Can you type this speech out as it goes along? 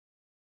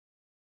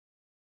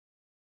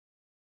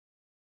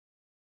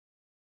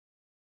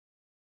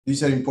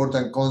These are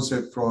important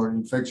concepts for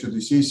infectious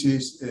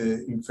diseases,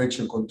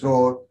 infection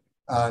control,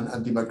 and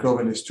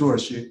antimicrobial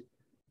stewardship.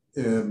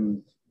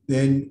 Matt,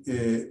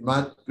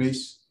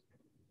 please.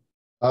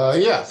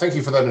 Yeah, thank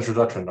you for that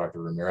introduction,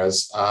 Dr.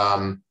 Ramirez.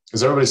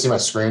 Does everybody see my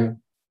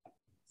screen?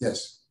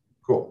 Yes.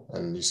 Cool.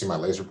 And you see my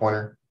laser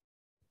pointer?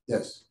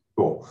 Yes.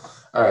 Cool.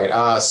 All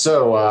right.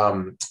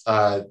 So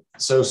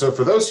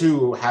for those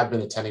who have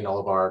been attending all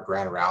of our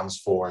grand rounds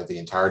for the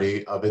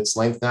entirety of its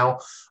length now,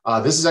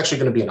 this is actually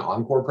going to be an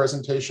encore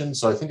presentation.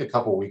 So I think a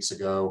couple of weeks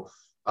ago,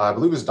 I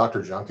believe it was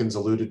Dr. Junkins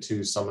alluded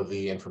to some of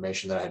the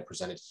information that I had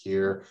presented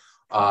here.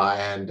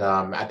 At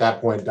that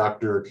point,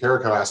 Dr.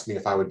 Carrico asked me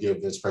if I would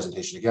give this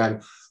presentation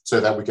again so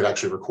that we could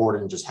actually record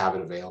it and just have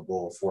it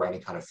available for any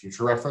kind of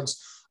future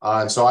reference.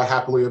 And so I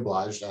happily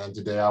obliged, and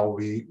today I will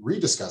be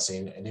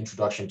rediscussing an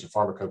introduction to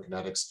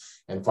pharmacokinetics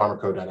and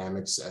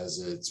pharmacodynamics as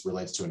it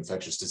relates to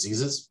infectious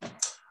diseases.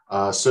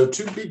 So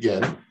to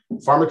begin,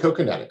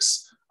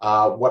 pharmacokinetics.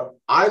 What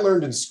I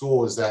learned in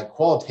school is that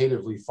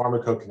qualitatively,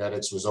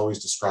 pharmacokinetics was always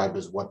described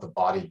as what the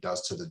body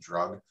does to the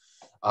drug.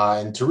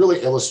 And to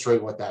really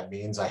illustrate what that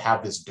means, I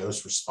have this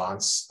dose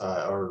response,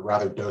 or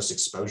rather dose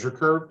exposure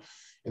curve.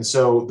 And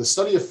so the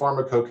study of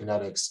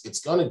pharmacokinetics, it's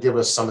going to give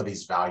us some of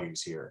these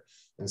values here.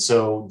 And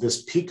so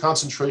this peak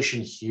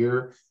concentration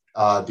here,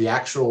 the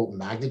actual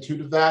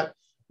magnitude of that,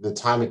 the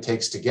time it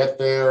takes to get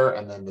there,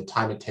 and then the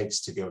time it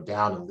takes to go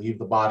down and leave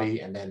the body,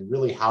 and then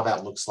really how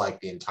that looks like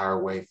the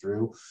entire way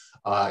through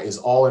is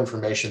all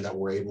information that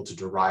we're able to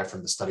derive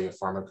from the study of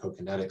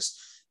pharmacokinetics.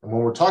 And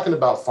when we're talking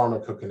about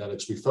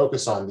pharmacokinetics, we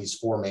focus on these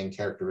four main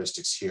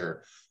characteristics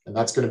here, and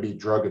that's going to be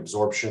drug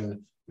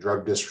absorption,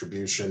 drug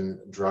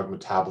distribution, drug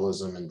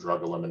metabolism, and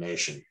drug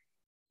elimination.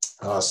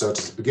 So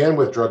to begin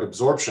with drug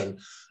absorption,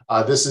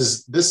 this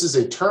is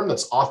a term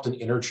that's often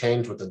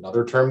interchanged with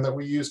another term that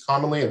we use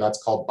commonly, and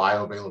that's called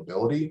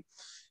bioavailability.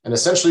 And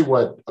essentially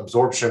what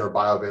absorption or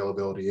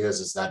bioavailability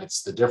is that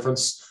it's the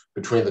difference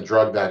between the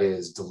drug that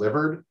is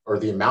delivered, or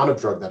the amount of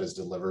drug that is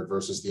delivered,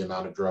 versus the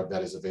amount of drug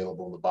that is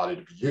available in the body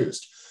to be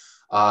used.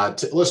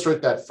 To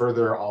illustrate that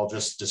further, I'll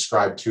just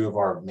describe two of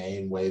our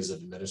main ways of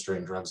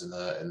administering drugs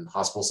in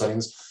hospital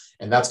settings,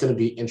 and that's going to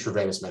be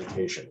intravenous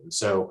medication. And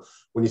so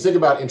when you think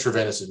about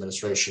intravenous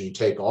administration, you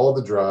take all of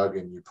the drug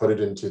and you put it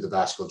into the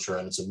vasculature,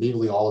 and it's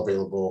immediately all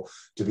available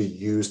to be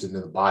used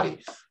into the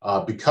body.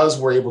 Because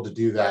we're able to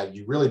do that,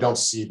 you really don't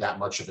see that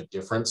much of a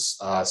difference.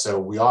 So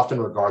we often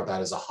regard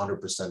that as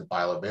 100%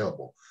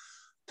 bioavailable.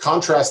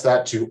 Contrast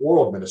that to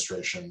oral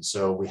administration.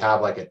 So we have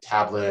like a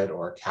tablet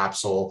or a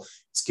capsule.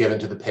 It's given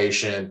to the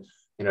patient.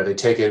 You know, they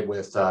take it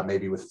with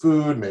maybe with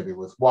food, maybe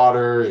with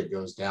water. It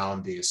goes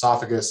down the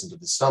esophagus into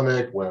the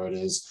stomach, where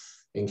it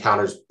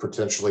encounters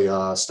potentially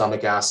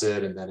stomach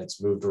acid, and then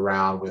it's moved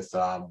around with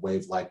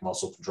wave-like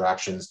muscle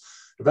contractions.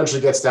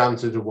 Eventually gets down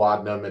to the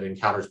duodenum and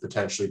encounters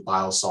potentially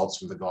bile salts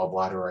from the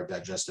gallbladder or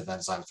digestive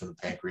enzymes from the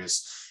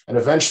pancreas. And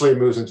eventually it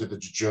moves into the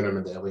jejunum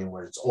and the ileum,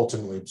 where it's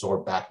ultimately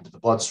absorbed back into the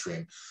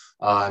bloodstream.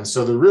 And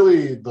so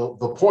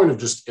the point of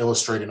just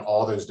illustrating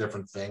all those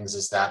different things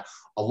is that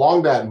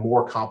along that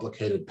more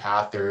complicated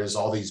path, there is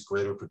all these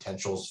greater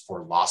potentials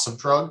for loss of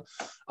drug.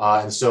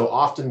 And so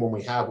often when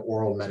we have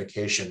oral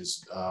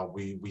medications,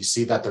 we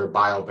see that their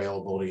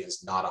bioavailability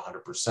is not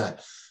 100%.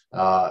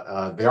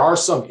 There are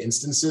some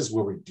instances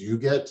where we do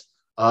get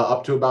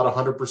up to about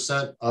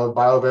 100% of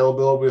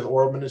bioavailability with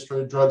oral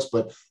administered drugs,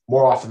 but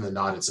more often than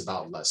not, it's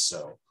about less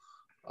so.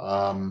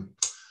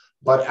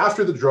 But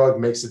after the drug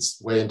makes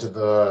its way into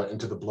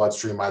the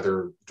bloodstream,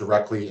 either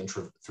directly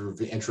through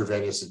the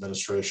intravenous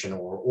administration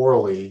or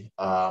orally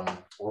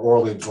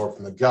absorbed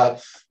from the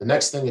gut, the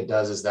next thing it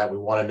does is that we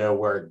want to know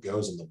where it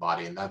goes in the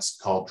body, and that's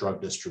called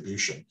drug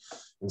distribution.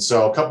 And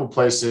so a couple of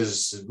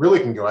places it really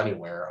can go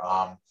anywhere,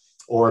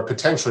 or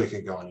potentially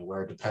can go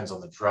anywhere. It depends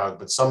on the drug,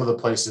 but some of the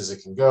places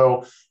it can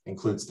go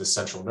includes the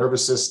central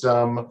nervous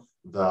system,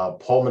 the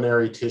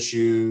pulmonary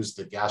tissues,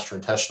 the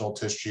gastrointestinal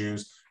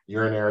tissues,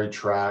 urinary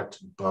tract,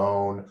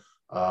 bone,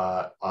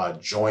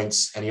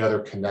 joints, any other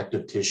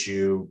connective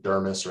tissue,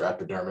 dermis or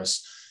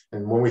epidermis.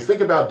 And when we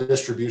think about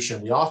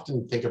distribution, we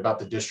often think about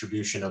the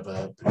distribution of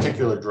a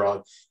particular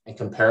drug in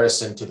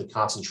comparison to the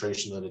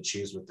concentration that it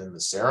achieves within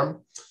the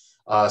serum.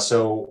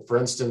 So for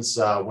instance,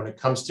 when it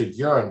comes to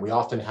urine, we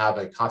often have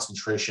a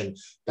concentration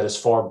that is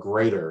far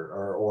greater,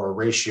 or a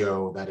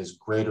ratio that is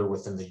greater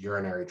within the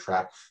urinary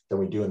tract than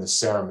we do in the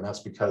serum. And that's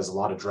because a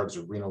lot of drugs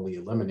are renally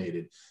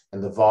eliminated,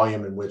 and the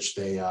volume in which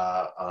the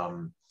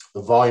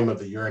volume of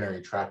the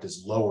urinary tract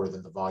is lower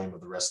than the volume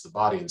of the rest of the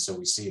body. And so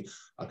we see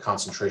a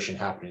concentration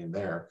happening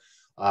there.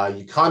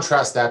 You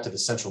contrast that to the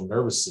central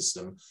nervous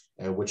system,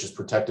 which is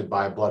protected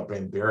by a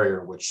blood-brain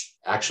barrier, which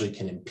actually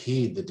can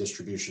impede the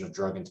distribution of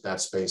drug into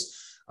that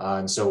space.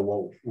 And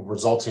so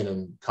resulting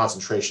in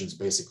concentrations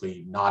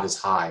basically not as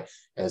high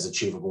as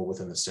achievable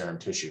within the serum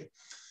tissue.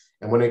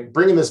 And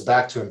bringing this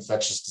back to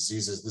infectious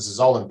diseases, this is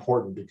all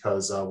important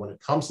because when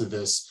it comes to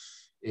this,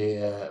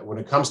 when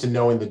it comes to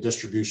knowing the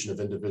distribution of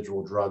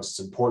individual drugs, it's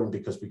important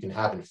because we can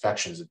have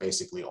infections at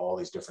basically all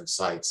these different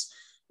sites.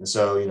 And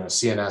so,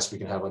 CNS, we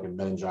can have like a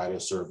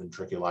meningitis or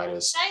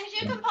ventriculitis. James,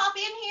 you can pop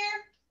in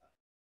here.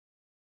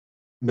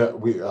 No,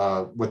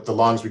 with the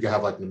lungs, we can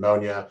have like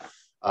pneumonia.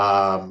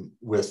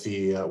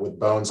 With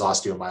bones,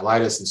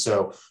 osteomyelitis. And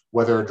so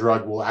whether a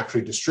drug will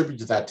actually distribute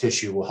to that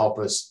tissue will help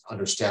us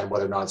understand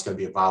whether or not it's going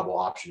to be a viable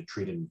option to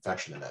treat an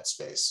infection in that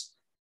space.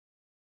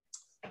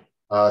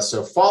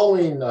 So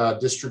following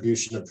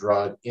distribution of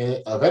drug,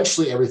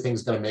 eventually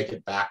everything's going to make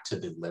it back to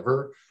the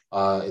liver.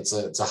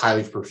 It's a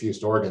highly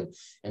perfused organ.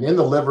 And in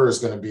the liver is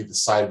going to be the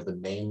site of the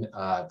main,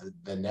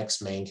 the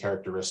next main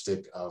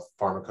characteristic of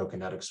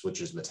pharmacokinetics, which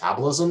is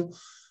metabolism.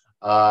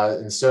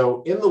 And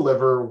so in the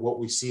liver, what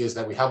we see is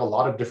that we have a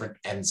lot of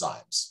different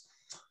enzymes.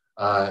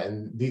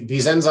 And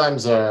these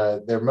enzymes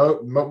are,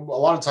 a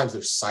lot of times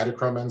they're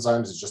cytochrome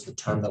enzymes, is just the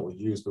term that we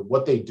use. But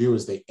what they do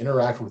is they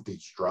interact with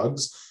these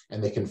drugs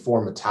and they can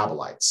form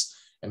metabolites.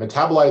 And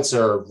metabolites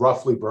are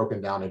roughly broken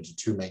down into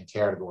two main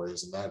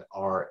categories, and that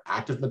are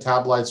active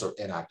metabolites or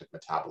inactive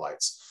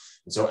metabolites.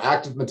 And so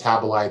active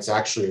metabolites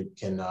actually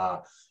can,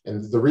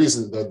 and the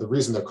reason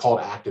they're called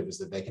active is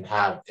that they can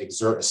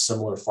exert a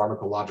similar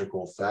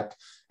pharmacological effect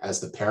as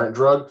the parent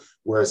drug,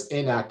 whereas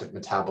inactive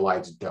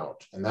metabolites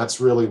don't. And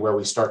that's really where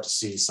we start to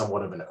see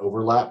somewhat of an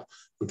overlap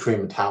between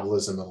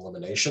metabolism and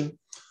elimination.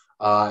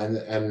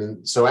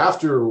 And so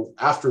after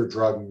a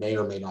drug may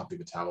or may not be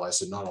metabolized,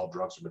 so not all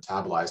drugs are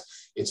metabolized,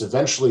 it's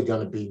eventually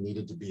going to be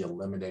needed to be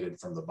eliminated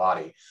from the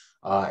body.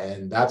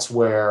 And that's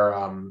where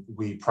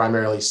we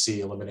primarily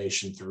see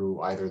elimination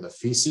through either the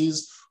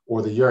feces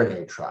or the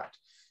urinary tract.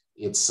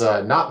 It's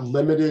not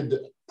limited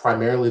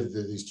primarily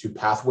to these two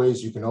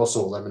pathways. You can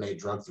also eliminate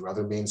drug through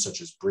other means,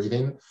 such as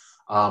breathing.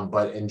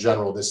 But in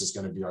general, this is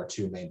going to be our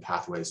two main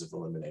pathways of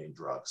eliminating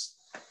drugs.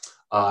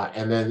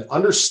 And then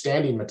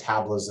understanding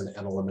metabolism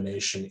and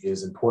elimination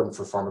is important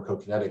for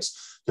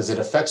pharmacokinetics because it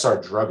affects our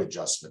drug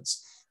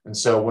adjustments. And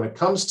so when it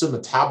comes to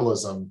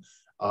metabolism,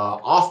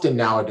 often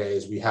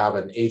nowadays we have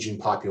an aging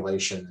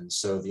population. And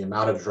so the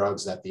amount of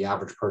drugs that the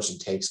average person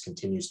takes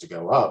continues to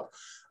go up.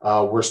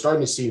 We're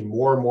starting to see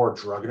more and more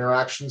drug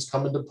interactions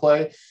come into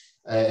play.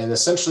 And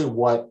essentially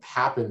what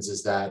happens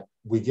is that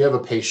we give a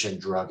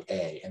patient drug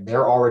A and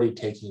they're already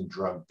taking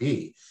drug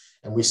B.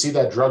 And we see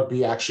that drug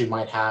B actually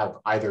might have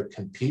either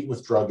compete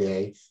with drug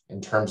A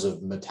in terms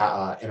of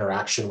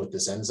interaction with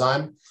this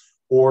enzyme,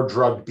 or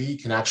drug B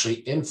can actually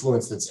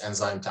influence this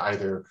enzyme to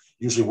either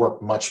usually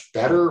work much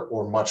better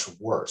or much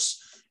worse.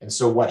 And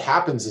so what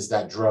happens is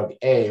that drug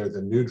A, or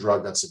the new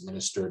drug that's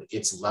administered,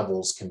 its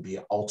levels can be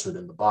altered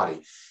in the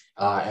body.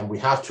 And we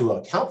have to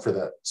account for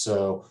that.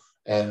 So,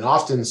 and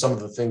often some of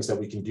the things that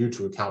we can do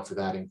to account for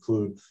that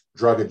include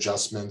drug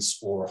adjustments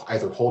or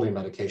either holding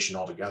medication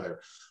altogether.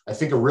 I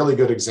think a really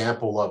good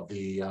example of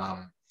the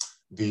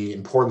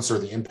importance or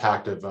the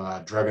impact of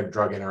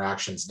drug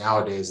interactions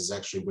nowadays is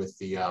actually with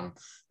the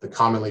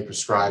commonly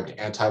prescribed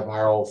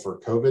antiviral for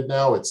COVID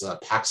now. It's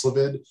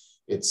Paxlovid,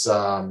 it's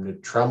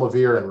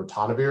nirmatrelvir and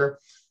ritonavir.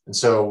 And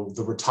so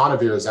the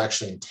ritonavir is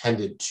actually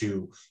intended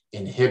to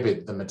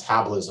inhibit the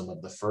metabolism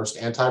of the first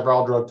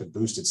antiviral drug to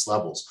boost its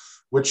levels,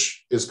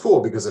 which is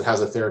cool because it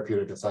has a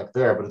therapeutic effect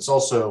there, but it's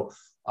also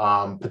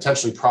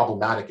potentially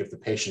problematic if the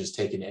patient is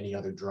taking any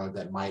other drug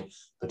that might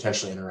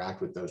potentially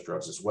interact with those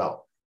drugs as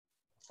well.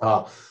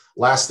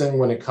 Last thing,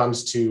 when it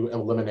comes to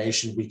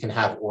elimination, we can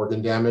have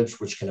organ damage,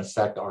 which can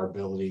affect our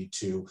ability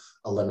to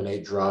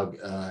eliminate drug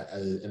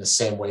in the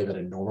same way that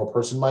a normal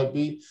person might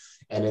be.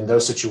 And in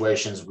those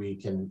situations, we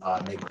can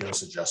make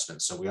dose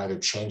adjustments. So we either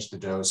change the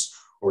dose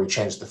or we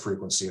change the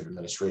frequency of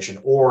administration,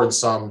 or in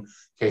some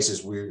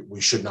cases, we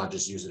should not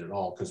just use it at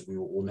all because we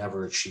will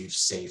never achieve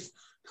safe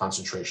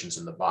concentrations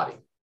in the body.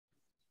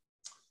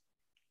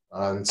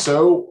 And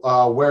so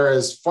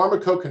whereas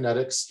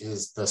pharmacokinetics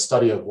is the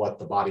study of what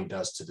the body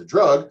does to the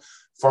drug,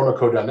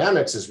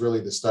 pharmacodynamics is really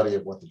the study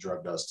of what the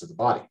drug does to the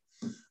body.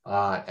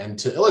 And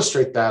to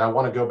illustrate that, I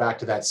want to go back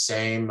to that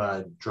same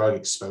drug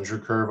exposure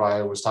curve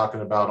I was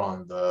talking about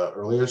on the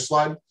earlier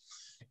slide.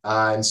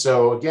 And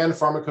so again,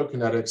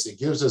 pharmacokinetics, it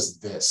gives us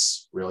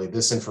this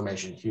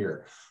information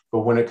here. But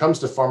when it comes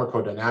to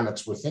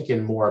pharmacodynamics, we're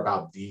thinking more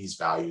about these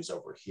values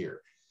over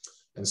here.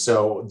 And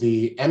so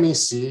the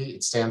MEC,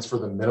 it stands for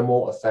the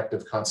minimal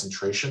effective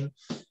concentration.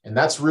 And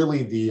that's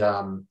really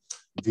the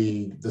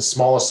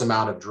smallest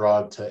amount of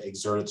drug to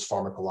exert its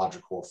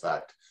pharmacological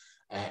effect.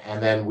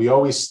 And then we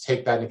always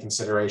take that into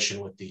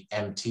consideration with the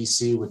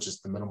MTC, which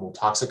is the minimal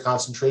toxic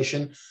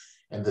concentration.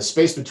 And the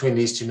space between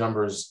these two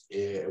numbers,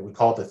 we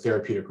call it the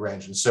therapeutic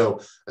range. And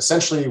so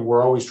essentially,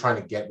 we're always trying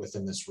to get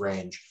within this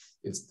range.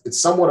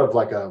 It's somewhat of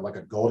like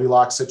a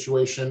Goldilocks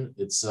situation.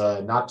 It's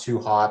not too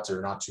hot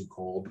or not too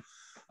cold.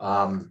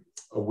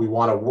 We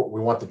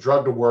want the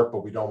drug to work,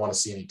 but we don't want to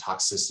see any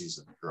toxicities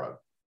of the drug.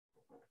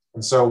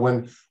 And so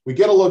when we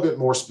get a little bit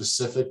more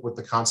specific with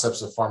the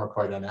concepts of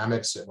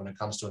pharmacodynamics when it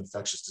comes to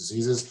infectious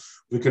diseases,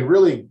 we can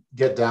really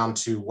get down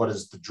to what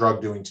is the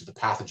drug doing to the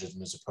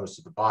pathogen as opposed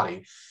to the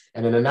body.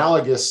 And an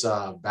analogous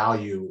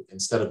value,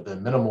 instead of the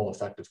minimal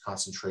effective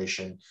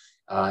concentration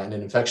in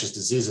infectious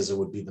diseases, it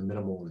would be the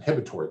minimal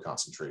inhibitory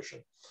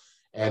concentration.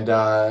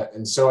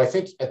 And so I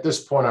think at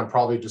this point, I'm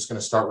probably just going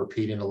to start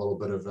repeating a little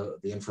bit of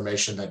the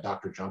information that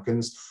Dr.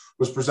 Junkins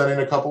was presenting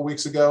a couple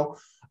weeks ago.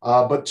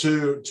 But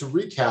to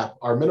recap,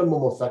 our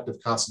minimum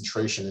effective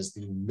concentration is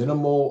the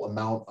minimal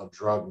amount of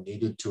drug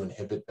needed to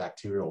inhibit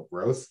bacterial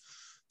growth.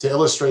 To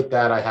illustrate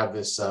that, I have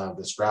this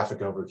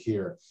graphic over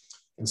here.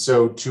 And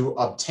so to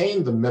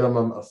obtain the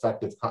minimum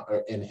effective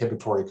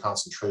inhibitory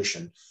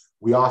concentration,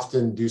 we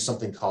often do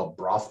something called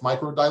broth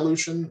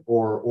microdilution,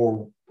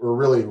 or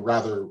really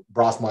rather,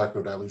 broth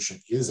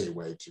microdilution is a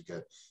way to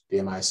get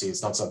the MIC.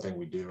 It's not something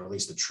we do, or at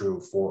least the true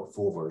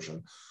full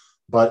version.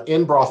 But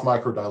in broth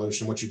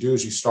microdilution, what you do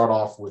is you start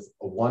off with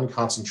a 1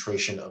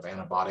 concentration of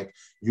antibiotic.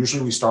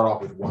 Usually we start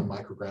off with 1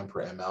 microgram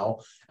per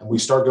ml, and we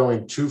start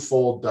going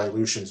 2-fold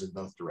dilutions in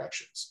both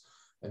directions.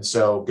 And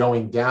so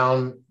going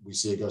down, we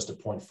see it goes to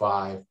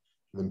 0.5, and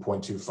then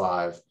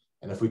 0.25.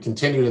 And if we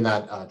continued in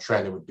that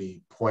trend, it would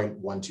be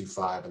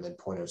 0.125 and then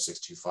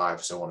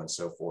 0.0625, so on and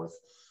so forth.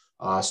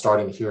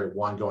 Starting here at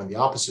 1, going the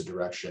opposite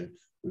direction,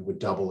 we would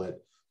double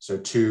it. So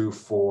 2,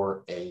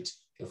 4, 8.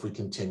 If we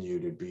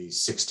continued, it'd be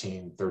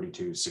 16,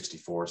 32,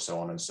 64, so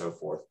on and so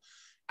forth.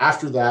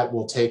 After that,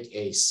 we'll take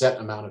a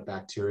set amount of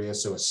bacteria,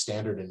 so a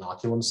standard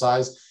inoculum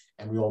size,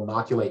 and we will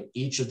inoculate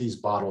each of these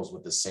bottles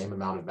with the same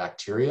amount of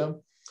bacteria.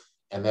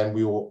 And then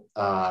we will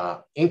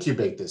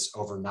incubate this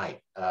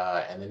overnight.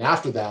 And then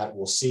after that,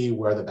 we'll see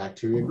where the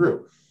bacteria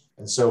grew.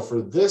 And so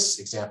for this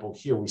example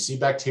here, we see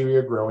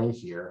bacteria growing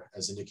here,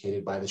 as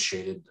indicated by the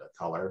shaded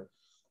color.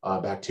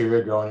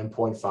 Bacteria growing in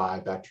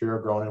 0.5, bacteria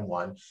growing in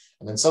 1,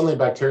 and then suddenly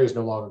bacteria is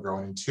no longer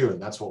growing in 2,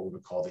 and that's what we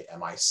would call the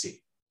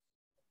MIC.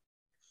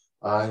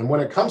 And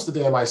when it comes to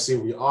the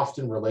MIC, we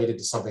often relate it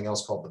to something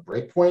else called the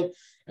breakpoint.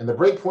 And the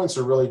breakpoints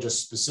are really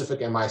just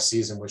specific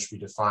MICs in which we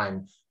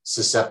define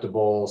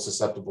susceptible,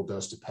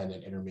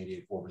 dose-dependent,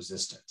 intermediate, or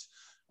resistant.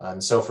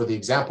 And so for the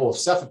example of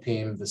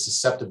cefepime, the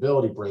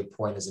susceptibility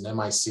breakpoint is an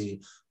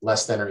MIC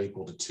less than or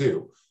equal to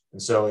 2.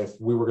 And so if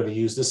we were going to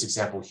use this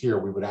example here,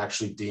 we would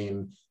actually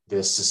deem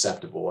this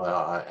susceptible.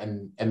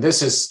 And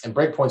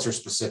breakpoints are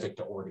specific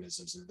to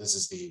organisms. And this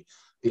is the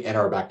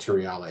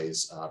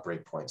Enterobacteriales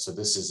breakpoint. So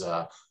this is,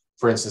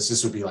 for instance,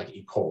 this would be like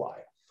E. coli.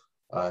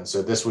 And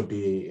so this would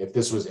be, if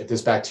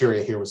this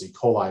bacteria here was E.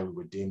 coli, we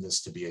would deem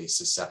this to be a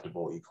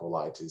susceptible E.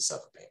 coli to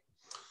cefepime.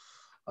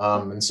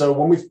 And so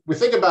when we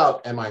think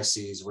about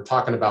MICs, we're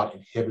talking about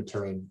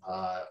inhibiting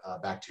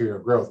bacterial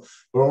growth.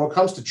 But when it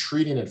comes to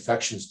treating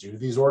infections due to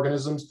these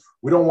organisms,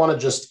 we don't want to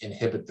just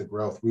inhibit the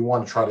growth. We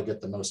want to try to get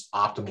the most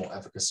optimal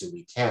efficacy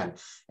we can.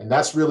 And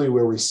that's really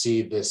where we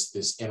see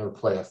this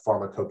interplay of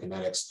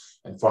pharmacokinetics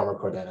and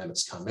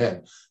pharmacodynamics come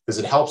in, because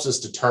it helps us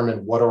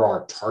determine what are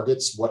our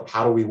targets,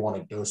 how do we want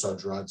to dose our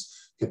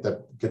drugs, to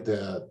get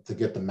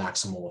the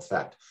maximal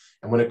effect.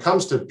 And when it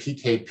comes to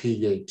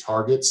PK/PD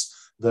targets,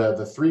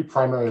 the 3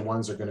 primary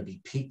ones are going to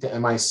be peak to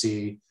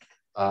MIC,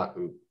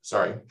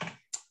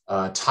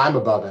 time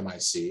above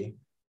MIC,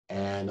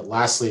 and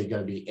lastly,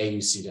 going to be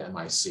AUC to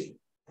MIC.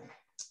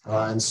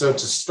 And so to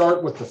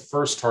start with, the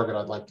first target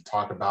I'd like to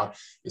talk about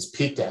is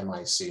peak to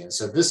MIC. And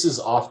so this is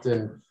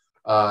often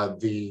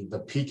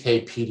the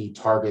PK/PD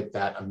target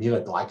that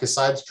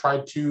aminoglycosides try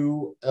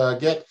to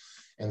get.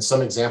 And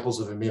some examples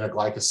of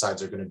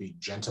aminoglycosides are going to be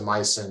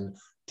gentamicin,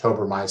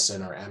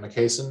 tobramycin, or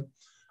amikacin.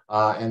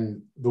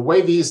 And the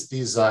way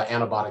these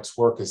antibiotics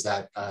work is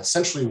that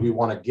essentially we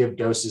want to give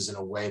doses in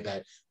a way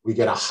that we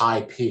get a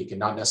high peak and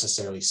not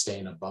necessarily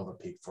staying above a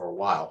peak for a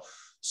while.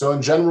 So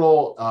in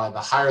general, the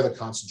higher the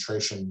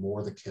concentration,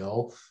 more the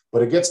kill,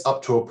 but it gets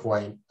up to a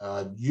point,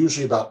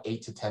 usually about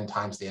 8 to 10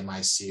 times the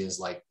MIC is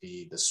like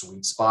the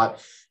sweet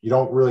spot. You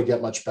don't really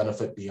get much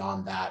benefit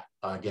beyond that,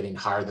 getting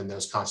higher than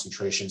those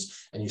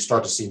concentrations, and you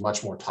start to see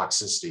much more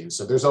toxicity. And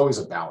so there's always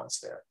a balance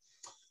there.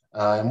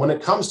 And when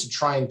it comes to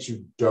trying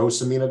to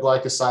dose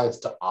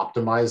aminoglycosides to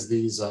optimize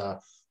these,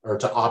 or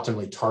to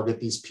optimally target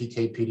these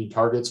PK/PD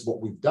targets,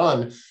 what we've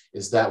done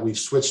is that we've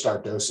switched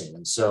our dosing.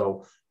 And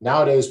so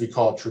nowadays we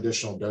call it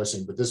traditional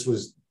dosing, but this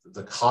was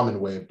the common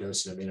way of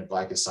dosing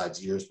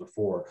aminoglycosides years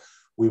before.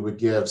 We would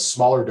give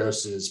smaller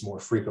doses more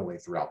frequently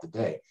throughout the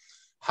day.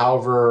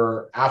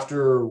 However,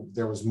 after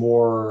there was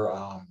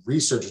more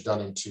research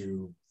done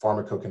into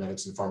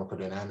pharmacokinetics and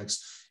pharmacodynamics,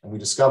 and we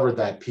discovered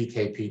that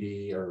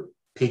PK/PD, or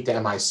peak to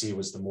MIC,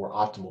 was the more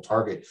optimal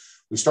target,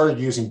 we started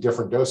using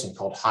different dosing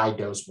called high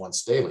dose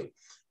once daily.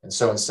 And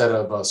so instead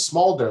of a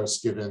small dose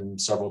given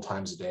several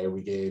times a day,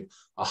 we gave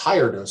a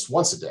higher dose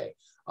once a day.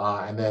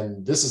 And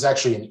then this is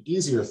actually an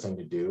easier thing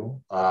to do.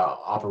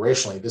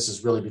 Operationally, this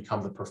has really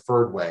become the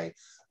preferred way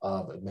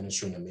of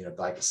administering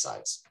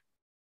aminoglycosides.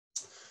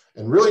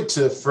 And really,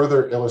 to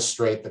further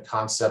illustrate the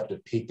concept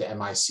of peak to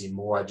MIC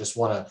more, I just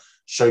want to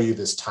show you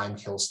this time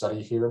kill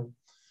study here.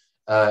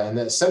 And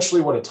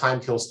essentially what a time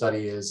kill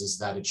study is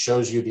that it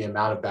shows you the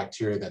amount of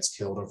bacteria that's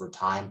killed over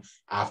time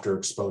after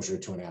exposure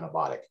to an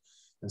antibiotic.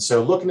 And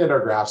so looking at our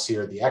graphs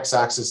here, the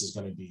x-axis is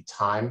going to be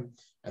time,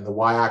 and the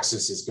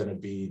y-axis is going to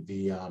be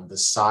the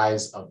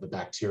size of the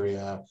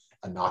bacteria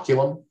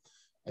inoculum.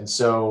 And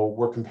so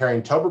we're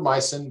comparing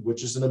tobramycin,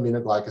 which is an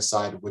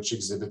aminoglycoside, which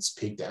exhibits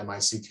peak to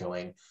MIC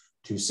killing,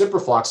 to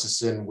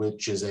ciprofloxacin,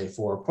 which is a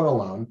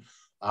fluoroquinolone,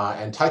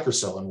 and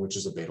ticarcillin, which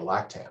is a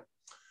beta-lactam.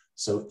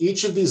 So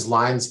each of these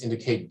lines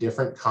indicate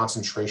different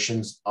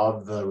concentrations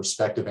of the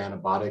respective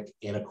antibiotic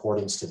in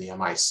accordance to the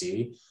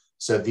MIC.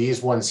 So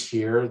these ones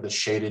here, the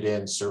shaded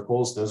in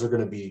circles, those are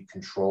going to be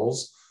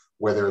controls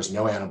where there is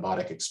no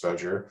antibiotic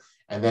exposure.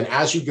 And then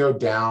as you go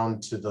down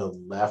to the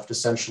left,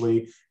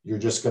 essentially, you're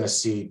just going to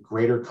see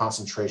greater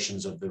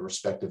concentrations of the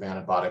respective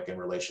antibiotic in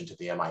relation to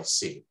the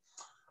MIC.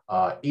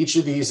 Each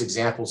of these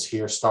examples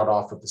here start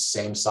off with the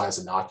same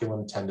size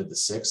inoculum, 10 to the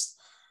 6th.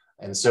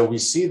 And so we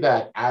see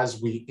that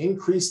as we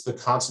increase the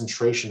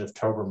concentration of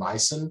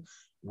tobramycin,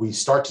 we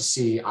start to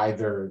see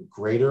either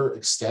greater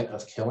extent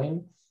of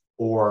killing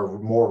or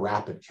more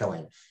rapid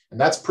killing. And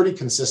that's pretty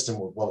consistent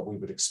with what we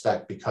would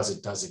expect because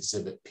it does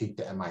exhibit peak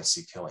to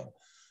MIC killing.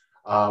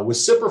 With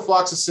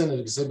ciprofloxacin, it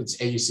exhibits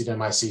AUC to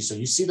MIC, so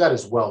you see that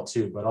as well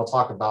too, but I'll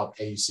talk about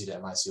AUC to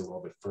MIC a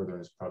little bit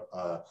further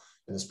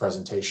in this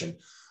presentation.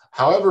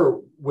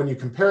 However, when you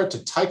compare it to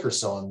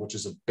ticarcillin, which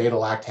is a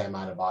beta-lactam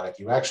antibiotic,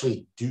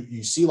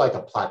 you see like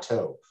a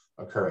plateau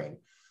occurring.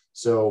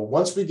 So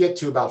once we get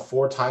to about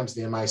 4 times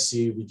the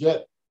MIC, we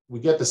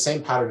get the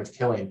same pattern of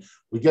killing.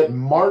 We get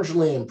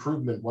marginally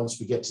improvement once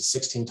we get to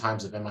 16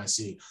 times of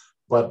MIC.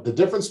 But the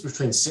difference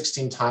between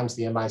 16 times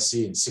the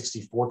MIC and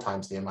 64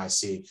 times the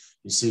MIC,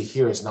 you see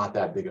here is not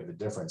that big of a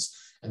difference.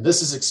 And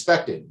this is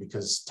expected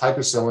because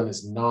ticarcillin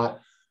is not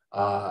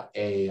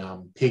a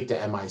peak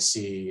to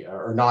MIC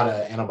or not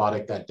an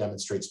antibiotic that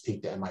demonstrates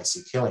peak to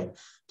MIC killing.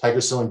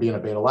 Ticarcillin being a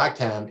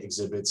beta-lactam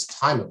exhibits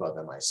time above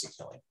MIC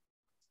killing.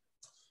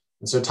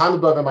 And so time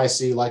above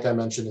MIC, like I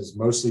mentioned, is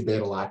mostly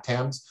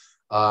beta-lactams.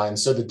 And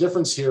so the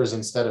difference here is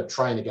instead of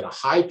trying to get a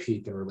high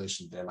peak in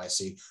relation to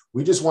MIC,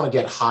 we just want to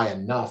get high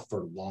enough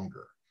for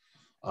longer.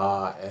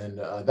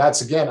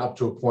 That's again up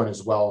to a point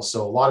as well.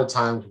 So a lot of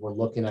times we're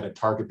looking at a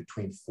target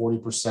between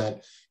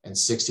 40% and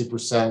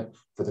 60%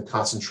 for the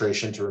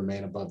concentration to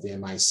remain above the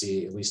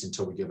MIC, at least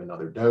until we give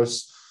another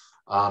dose.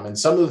 And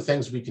some of the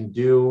things we can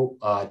do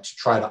to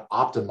try to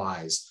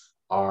optimize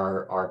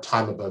our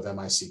time above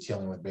MIC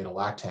killing with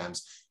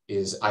beta-lactams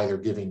is either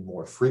giving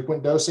more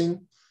frequent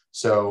dosing.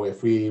 So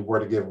if we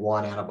were to give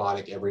one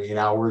antibiotic every 8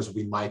 hours,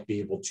 we might be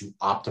able to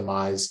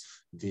optimize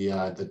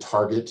the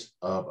target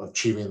of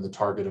achieving the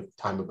target of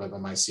time above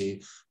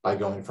MIC by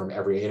going from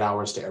every 8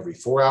 hours to every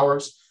 4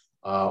 hours,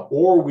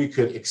 or we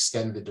could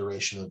extend the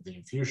duration of the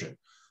infusion.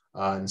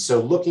 And so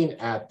looking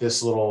at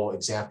this little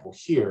example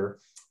here,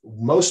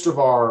 most of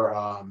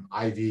our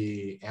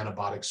IV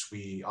antibiotics,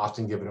 we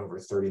often give it over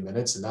 30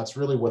 minutes, and that's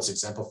really what's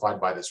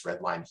exemplified by this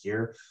red line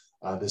here.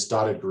 This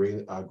dotted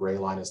gray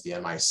line is the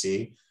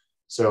MIC.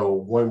 So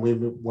when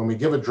we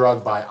give a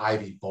drug by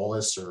IV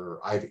bolus or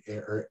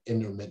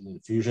intermittent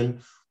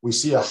infusion, we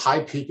see a high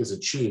peak is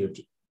achieved.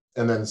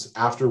 And then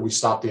after we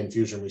stop the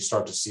infusion, we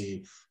start to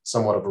see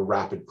somewhat of a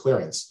rapid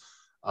clearance.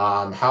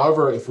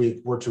 However, if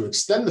we were to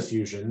extend the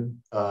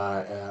fusion,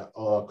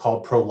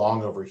 called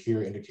prolong over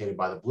here, indicated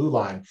by the blue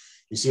line,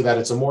 you see that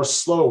it's a more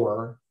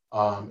slower,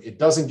 it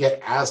doesn't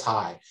get as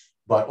high,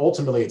 but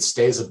ultimately it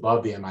stays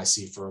above the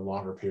MIC for a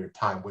longer period of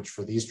time, which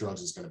for these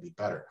drugs is going to be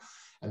better.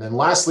 And then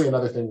lastly,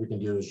 another thing we can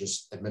do is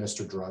just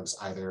administer drugs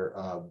either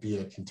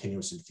via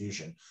continuous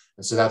infusion.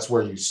 And so that's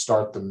where you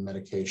start the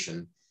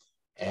medication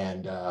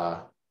and,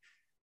 where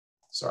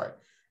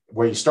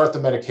you start the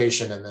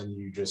medication and then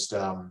you just,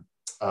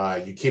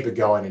 you keep it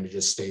going and it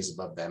just stays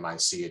above the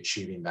MIC,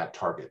 achieving that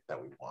target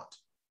that we want.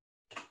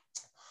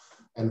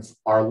 And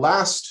our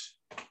last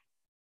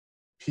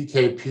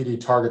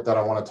PK/PD target that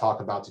I want to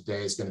talk about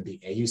today is going to be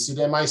AUC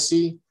to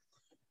MIC.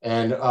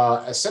 And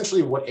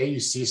essentially what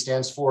AUC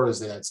stands for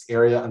is that it's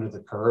area under the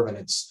curve, and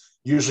it's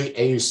usually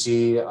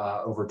AUC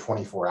over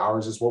 24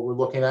 hours is what we're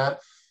looking at.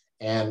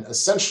 And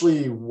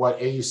essentially what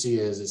AUC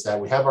is that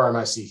we have our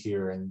MIC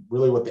here, and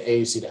really what the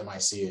AUC to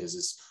MIC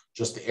is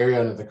just the area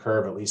under the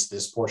curve, at least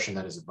this portion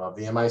that is above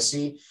the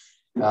MIC.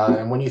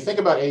 And when you think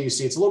about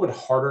AUC, it's a little bit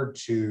harder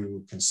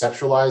to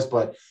conceptualize,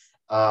 but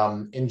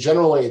in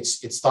general,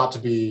 it's thought to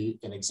be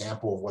an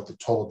example of what the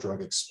total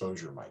drug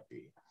exposure might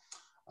be.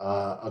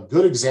 A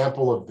good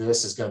example of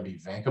this is going to be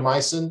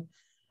vancomycin.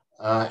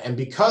 And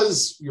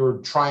because you're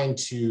trying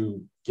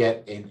to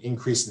get an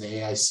increase in the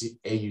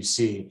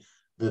AUC,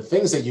 the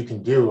things that you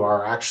can do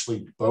are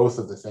actually both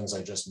of the things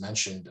I just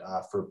mentioned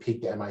for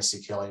peak to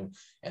MIC killing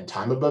and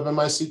time above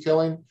MIC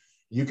killing.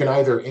 You can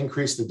either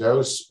increase the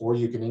dose, or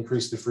you can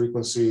increase the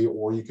frequency,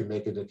 or you can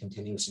make it a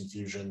continuous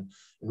infusion.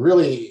 And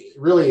really,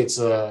 it's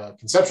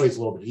conceptually, it's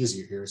a little bit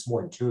easier here. It's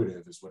more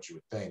intuitive, is what you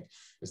would think,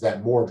 is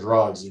that more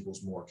drugs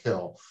equals more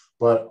kill.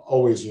 But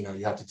always, you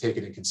have to take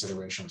it in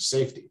consideration of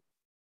safety.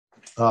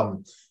 At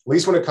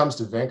least when it comes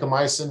to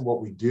vancomycin,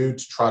 what we do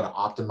to try to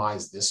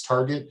optimize this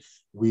target,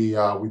 we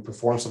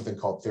perform something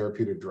called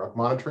therapeutic drug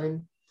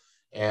monitoring.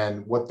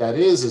 And what that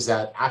is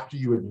that after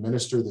you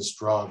administer this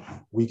drug,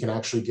 we can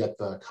actually get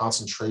the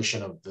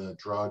concentration of the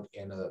drug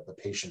in the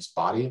patient's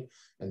body.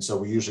 And so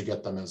we usually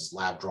get them as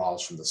lab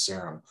draws from the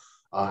serum.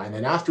 And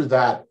then after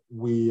that,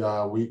 we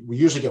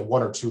usually get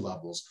 1 or 2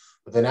 levels.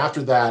 But then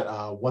after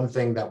that, one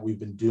thing that we've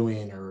been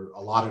doing,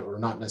 or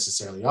not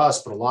necessarily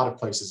us, but a lot of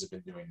places have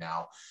been doing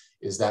now,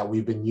 is that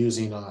we've been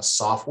using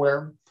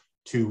software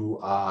to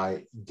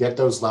get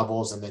those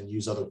levels and then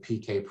use other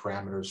PK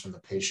parameters from the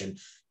patient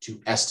to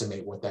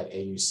estimate what that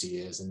AUC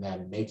is, and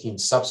then making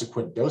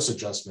subsequent dose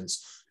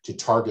adjustments to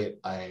target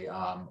a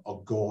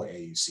goal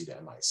AUC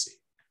to MIC.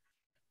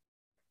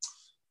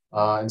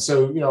 And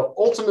so,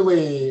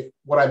 ultimately,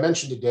 what I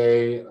mentioned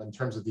today in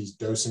terms of these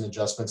dosing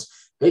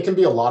adjustments, they can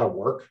be a lot of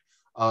work.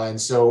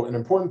 And so an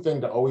important thing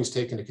to always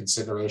take into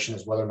consideration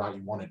is whether or not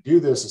you want to do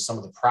this is some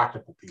of the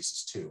practical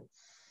pieces too.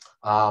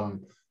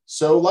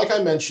 So like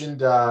I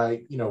mentioned,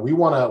 we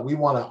want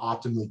to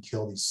optimally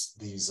kill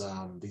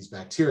these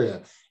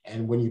bacteria.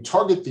 And when you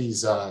target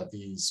these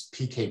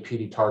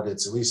PK/PD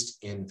targets, at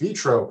least in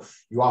vitro,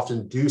 you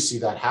often do see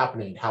that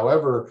happening.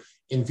 However,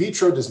 in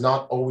vitro does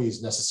not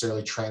always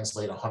necessarily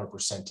translate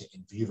 100% to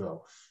in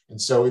vivo.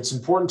 And so it's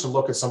important to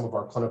look at some of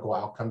our clinical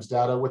outcomes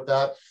data with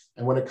that.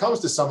 And when it comes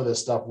to some of this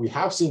stuff, we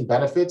have seen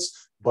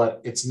benefits, but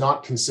it's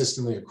not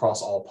consistently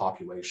across all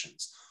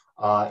populations.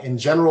 In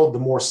general, the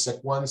more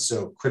sick ones,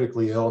 so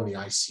critically ill in the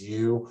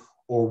ICU,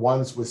 or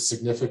ones with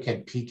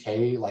significant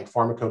PK, like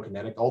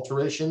pharmacokinetic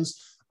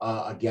alterations,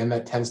 again,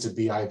 that tends to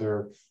be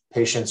either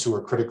patients who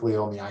are critically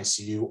ill in the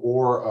ICU,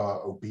 or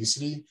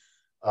obesity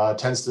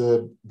tends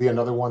to be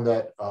another one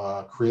that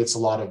creates a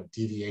lot of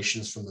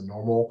deviations from the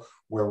normal,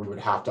 where we would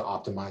have to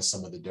optimize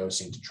some of the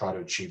dosing to try to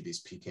achieve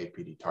these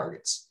PK/PD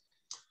targets.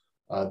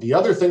 The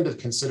other thing to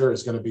consider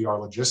is going to be our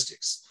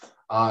logistics.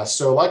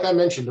 So like I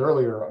mentioned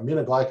earlier,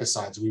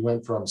 aminoglycosides, we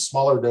went from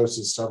smaller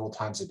doses several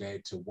times a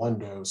day to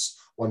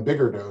one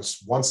bigger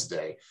dose once a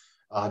day.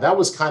 That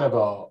was kind of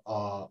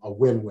a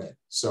win-win.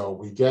 So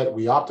we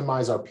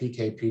optimize our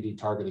PK/PD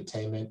target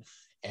attainment,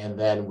 and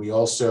then we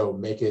also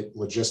make it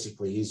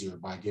logistically easier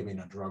by giving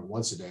a drug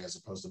once a day as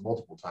opposed to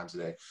multiple times a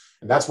day.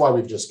 And that's why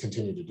we've just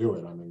continued to do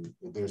it. I mean,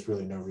 there's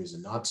really no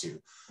reason not to.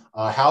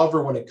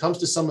 However, when it comes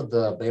to some of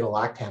the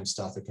beta-lactam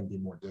stuff, it can be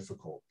more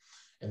difficult.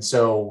 And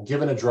so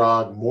giving a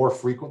drug more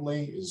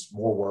frequently is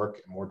more work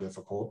and more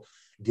difficult.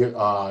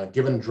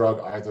 Given a drug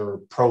either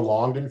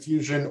prolonged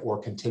infusion or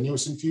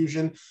continuous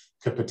infusion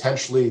could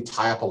potentially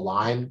tie up a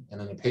line,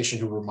 and in a patient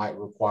who might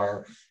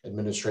require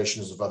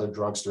administrations of other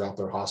drugs throughout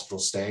their hospital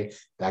stay,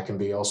 that can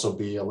also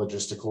be a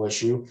logistical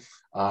issue.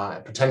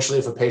 Potentially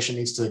if a patient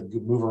needs to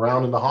move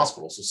around in the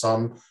hospital. So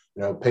some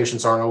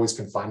patients aren't always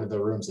confined to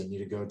their rooms. They need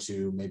to go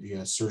to maybe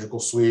a surgical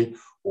suite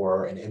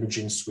or an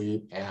imaging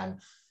suite. And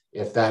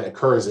if that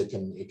occurs, it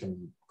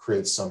can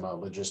create some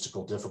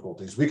logistical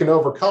difficulties. We can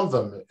overcome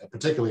them,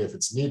 particularly if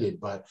it's needed,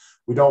 but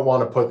we don't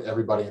want to put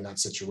everybody in that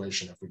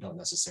situation if we don't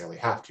necessarily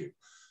have to.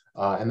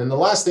 And then the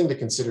last thing to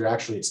consider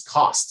actually is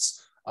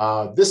costs.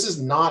 This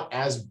is not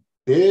as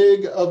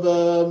big of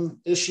an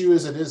issue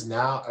as it is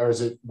now, or as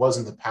it was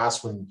in the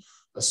past when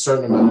a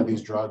certain amount of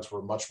these drugs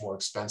were much more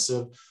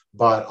expensive.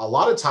 But a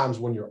lot of times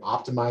when you're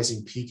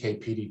optimizing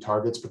PK/PD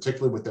targets,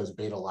 particularly with those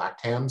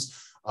beta-lactams,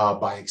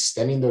 by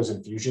extending those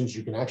infusions,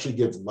 you can actually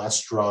give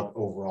less drug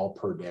overall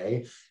per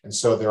day. And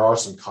so there are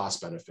some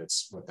cost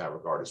benefits with that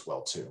regard as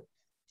well too.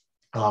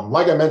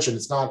 Like I mentioned,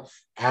 it's not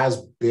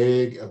as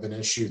big of an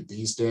issue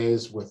these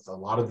days with a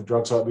lot of the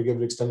drugs that we give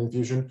at extended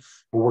infusion,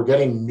 but we're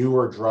getting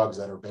newer drugs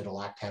that are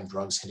beta-lactam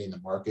drugs hitting the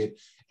market.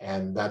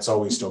 And that's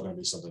always still going to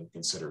be something to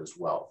consider as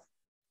well.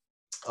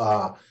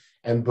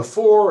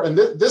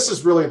 This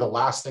is really the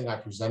last thing I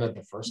presented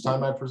the first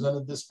time I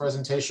presented this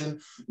presentation,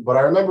 but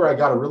I remember I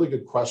got a really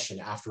good question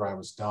after I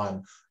was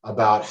done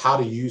about how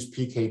to use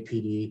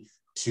PK/PD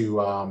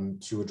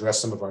to address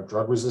some of our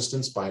drug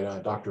resistance by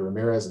Dr.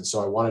 Ramirez. And so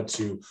I wanted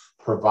to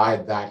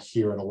provide that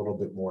here in a little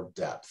bit more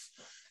depth.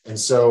 And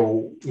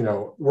so,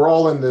 we're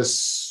all in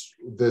this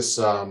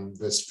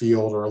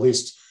field, or at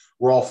least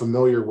we're all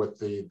familiar with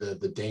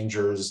the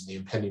dangers and the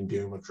impending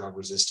doom of drug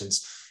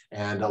resistance.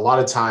 And a lot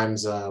of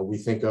times we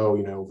think,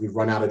 if we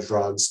run out of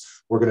drugs,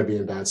 we're going to be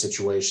in bad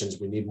situations.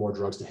 We need more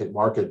drugs to hit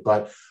market.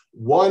 But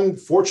one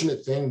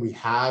fortunate thing we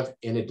have,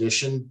 in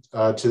addition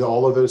to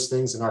all of those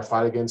things in our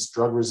fight against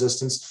drug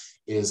resistance,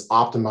 is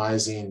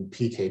optimizing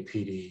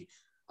PK/PD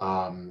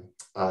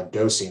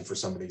dosing for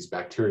some of these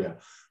bacteria.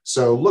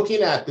 So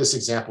looking at this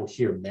example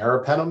here,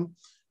 meropenem.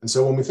 And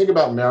so when we think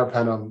about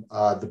meropenem,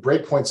 the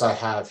breakpoints I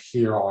have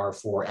here are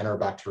for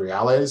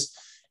enterobacteriales.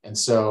 And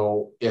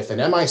so if an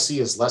MIC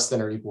is less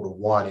than or equal to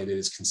 1, it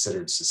is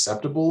considered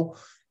susceptible.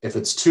 If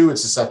it's 2,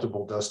 it's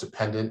susceptible dose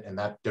dependent, and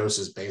that dose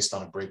is based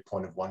on a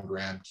breakpoint of 1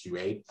 gram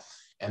Q8.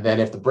 And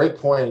then if the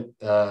breakpoint,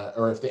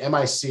 or if the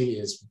MIC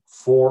is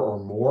 4 or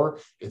more,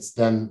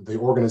 the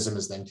organism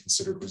is then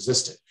considered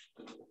resistant.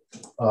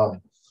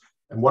 And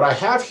what I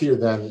have here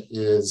then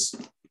is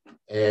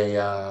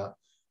a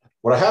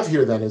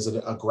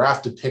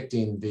graph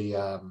depicting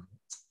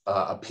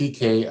a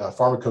PK, a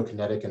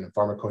pharmacokinetic and a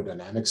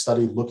pharmacodynamic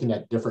study looking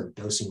at different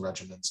dosing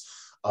regimens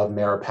of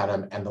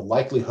meropenem and the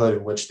likelihood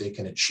in which they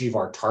can achieve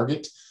our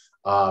target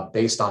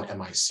based on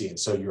MIC. And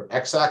so your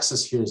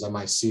x-axis here is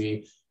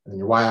MIC, And then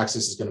your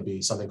y-axis is going to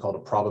be something called a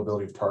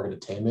probability of target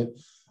attainment.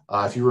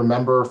 If you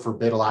remember, for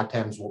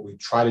beta-lactams, what we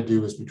try to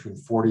do is between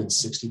 40 and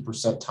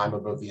 60% time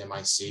above the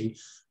MIC.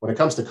 When it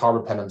comes to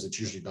carbapenems, it's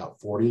usually about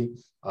 40,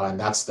 and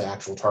that's the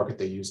actual target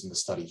they use in the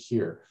study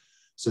here.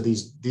 So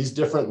these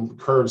different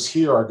curves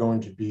here are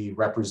going to be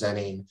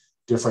representing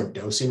different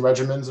dosing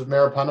regimens of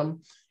meropenem.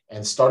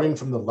 And starting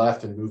from the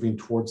left and moving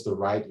towards the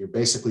right, you're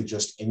basically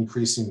just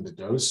increasing the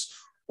dose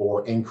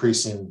or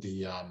increasing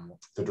the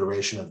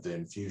duration of the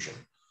infusion.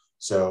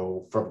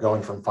 So from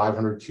going from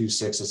 500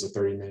 Q6 as a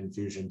 30-minute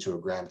infusion to a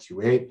gram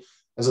Q8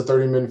 as a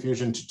 30-minute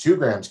infusion to 2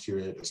 grams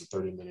Q8 as a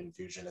 30-minute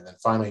infusion, and then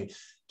finally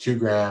 2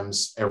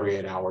 grams every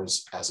 8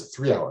 hours as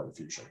a 3-hour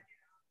infusion.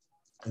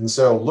 And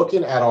so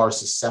looking at our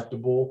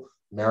susceptible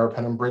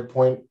meropenem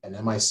breakpoint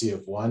and MIC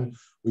of 1,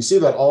 we see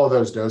that all of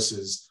those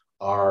doses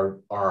are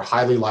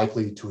highly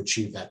likely to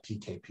achieve that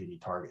PK/PD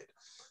target.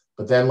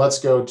 But then let's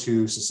go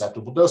to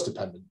susceptible dose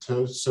dependent.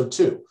 So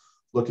 2,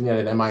 looking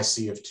at an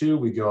MIC of 2,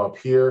 we go up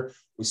here.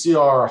 We see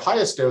our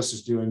highest dose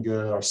is doing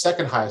good. Our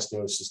second highest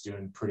dose is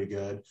doing pretty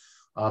good.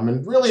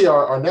 And really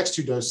our next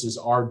 2 doses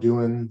are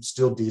doing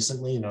still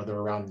decently. They're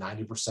around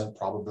 90%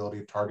 probability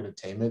of target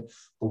attainment,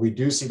 but we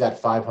do see that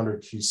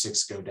 500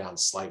 Q6 go down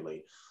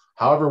slightly.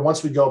 However,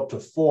 once we go up to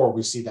 4,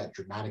 we see that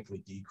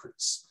dramatically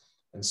decrease.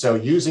 And so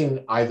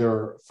using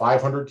either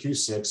 500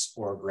 Q6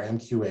 or a gram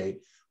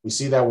Q8, we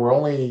see that we're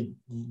only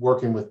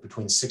working with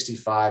between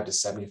 65 to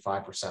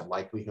 75%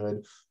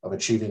 likelihood of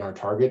achieving our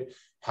target.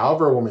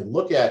 However, when we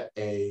look at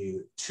a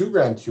 2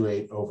 gram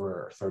Q8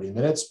 over 30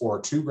 minutes or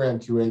 2 gram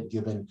Q8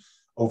 given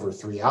over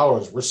 3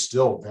 hours, we're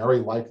still very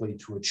likely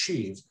to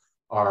achieve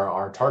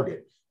our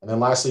target. And then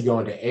lastly,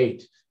 going to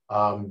 8,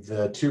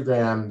 the 2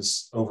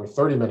 grams over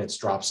 30 minutes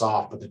drops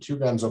off, but the 2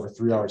 grams over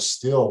 3 hours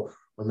still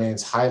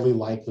remains highly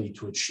likely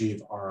to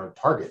achieve our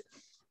target.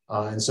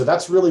 And so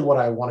that's really what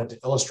I wanted to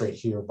illustrate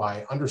here.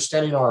 By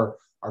understanding our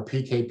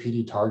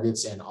PK/PD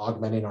targets and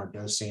augmenting our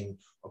dosing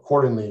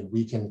accordingly,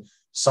 we can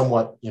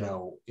somewhat,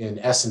 in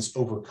essence,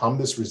 overcome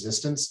this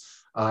resistance.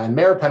 And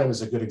meropenem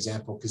is a good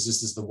example because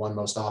this is the one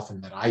most often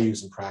that I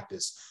use in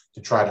practice to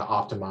try to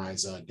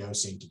optimize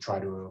dosing, to try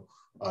to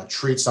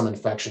treat some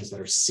infections that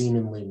are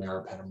seemingly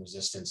meropenem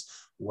resistant,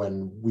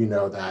 when we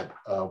know that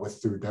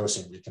through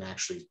dosing, we can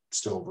actually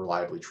still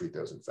reliably treat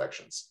those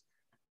infections.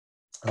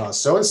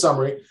 So in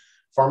summary,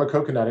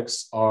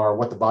 pharmacokinetics are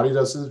what the body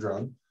does to the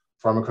drug.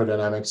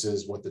 Pharmacodynamics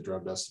is what the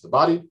drug does to the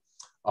body.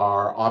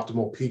 Our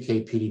optimal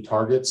PK/PD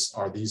targets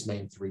are these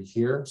main 3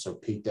 here. So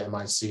peak to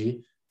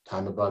MIC,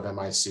 time above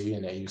MIC,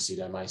 and AUC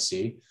to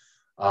MIC.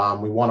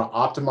 We want to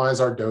optimize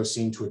our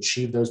dosing to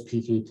achieve those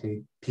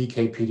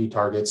PK/PD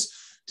targets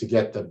to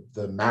get the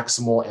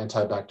maximal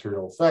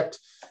antibacterial effect.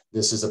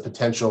 This is a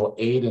potential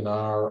aid in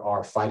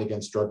our fight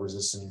against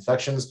drug-resistant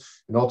infections.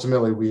 And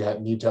ultimately, we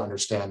need to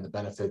understand the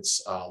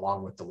benefits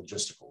along with the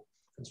logistical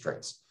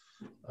constraints.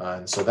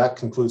 And so that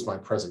concludes my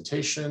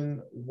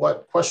presentation.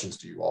 What questions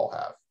do you all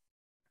have?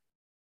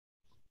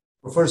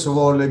 Well, first of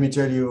all, let me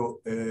tell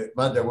you,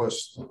 Matt, there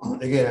was,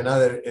 again,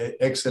 another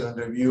excellent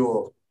review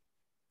of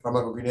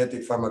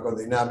pharmacokinetic,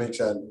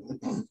 pharmacodynamics,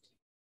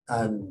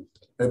 and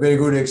a very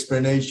good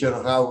explanation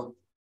of how,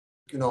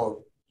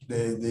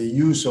 the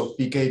use of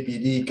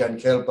PK/PD can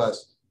help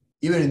us,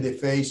 even in the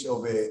face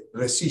of a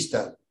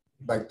resistant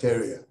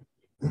bacteria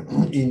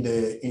in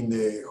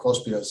the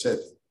hospital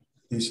setting.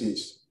 This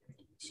is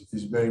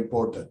very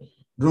important.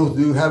 Ruth,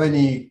 do you have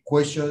any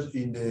questions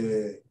in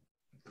the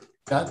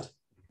chat?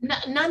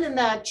 None in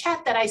the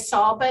chat that I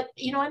saw, but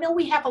I know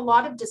we have a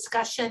lot of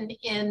discussion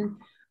in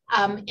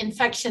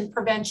infection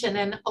prevention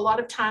and a lot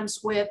of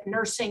times with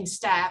nursing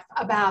staff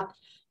about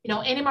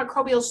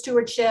antimicrobial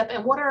stewardship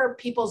and what are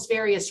people's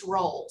various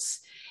roles.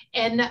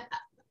 And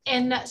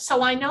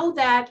so I know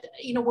that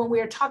when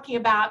we are talking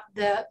about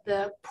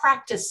the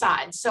practice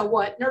side, so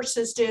what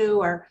nurses do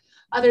or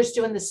others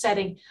do in the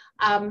setting,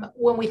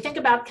 when we think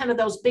about kind of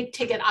those big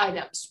ticket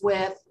items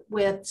with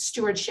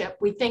stewardship,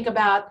 we think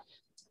about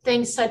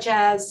things such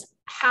as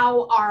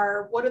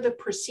what are the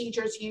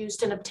procedures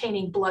used in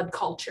obtaining blood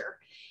culture,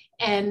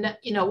 and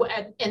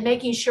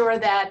making sure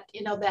that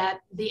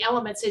that the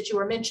elements that you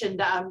were mentioned,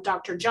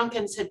 Dr.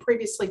 Junkins had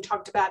previously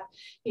talked about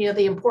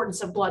the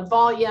importance of blood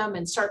volume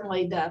and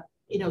certainly the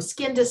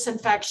skin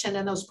disinfection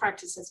and those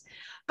practices.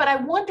 But I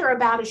wonder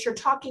about, as you're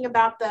talking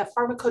about the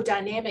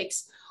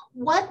pharmacodynamics,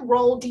 what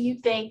role do you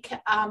think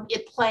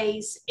it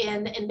plays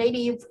in, and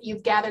maybe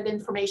you've gathered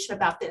information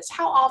about this,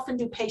 how often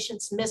do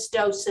patients miss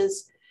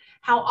doses?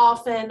 How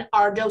often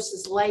are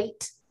doses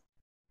late?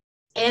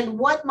 And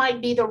what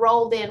might be the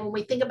role then when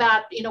we think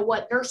about,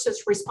 what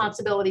nurses'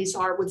 responsibilities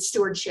are with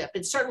stewardship?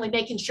 It's certainly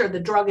making sure the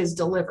drug is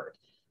delivered,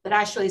 that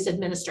actually is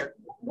administered.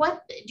 Do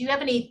you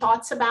have any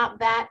thoughts about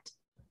that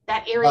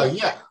area?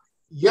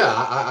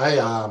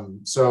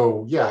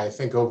 I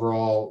think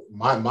overall,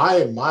 my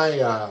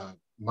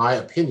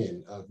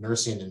opinion of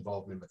nursing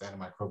involvement with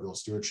antimicrobial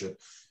stewardship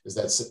is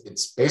that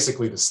it's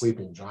basically the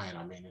sleeping giant.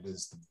 I mean, it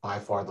is by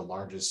far the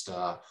largest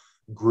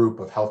group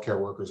of healthcare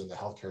workers in the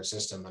healthcare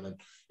system.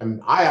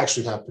 And I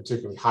actually have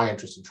particularly high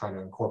interest in trying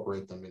to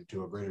incorporate them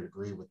into a greater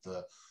degree with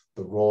the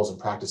roles and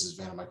practices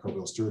of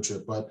antimicrobial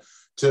stewardship. But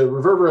to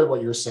reverberate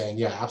what you're saying,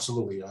 yeah,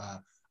 absolutely.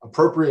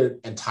 Appropriate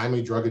and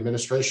timely drug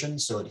administration,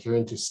 so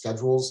adhering to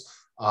schedules,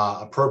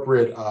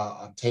 appropriate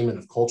obtainment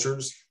of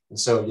cultures. And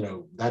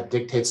so, that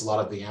dictates a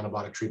lot of the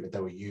antibiotic treatment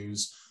that we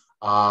use.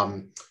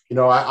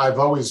 I've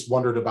always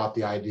wondered about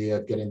the idea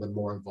of getting them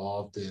more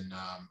involved in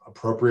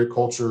appropriate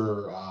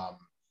culture,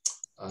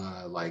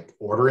 like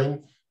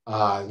ordering.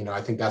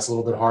 I think that's a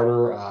little bit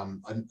harder.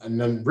 And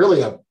then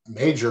really a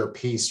major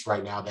piece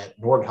right now that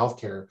Norton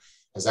Healthcare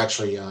has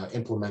actually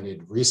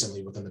implemented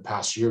recently within the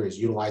past year is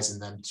utilizing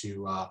them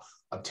to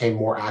obtain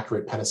more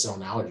accurate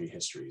penicillin allergy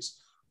histories.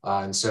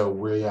 And so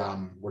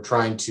we're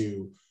trying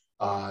to,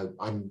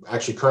 I'm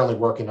actually currently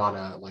working on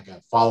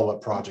a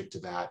follow-up project to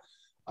that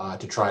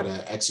to try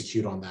to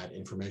execute on that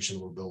information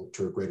we'll build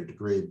to a greater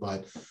degree.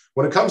 But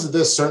when it comes to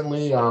this,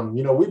 certainly,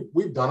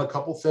 we've done a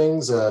couple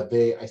things.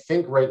 I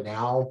think right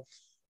now,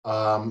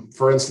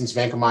 for instance,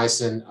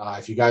 vancomycin,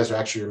 if you guys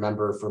actually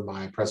remember from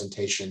my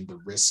presentation, the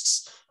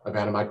risks of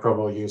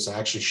antimicrobial use, I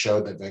actually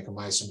showed that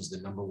vancomycin was the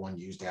 #1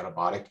 used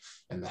antibiotic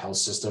in the health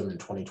system in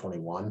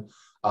 2021.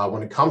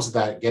 When it comes to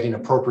that, getting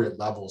appropriate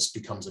levels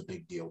becomes a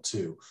big deal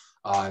too.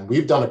 And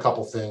we've done a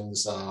couple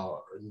things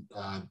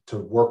to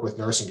work with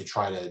nursing to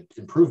try to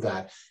improve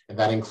that. And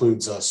that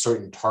includes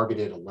certain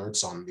targeted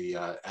alerts on the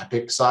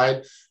EPIC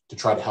side to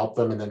try to help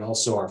them. And then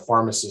also our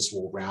pharmacists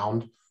will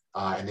round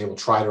and they will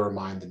try to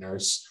remind the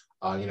nurse.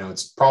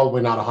 It's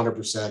probably not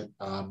 100%,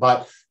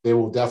 but they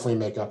will definitely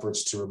make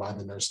efforts to remind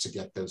the nurse to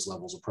get those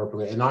levels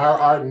appropriately. And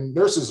our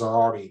nurses are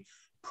already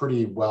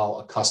pretty well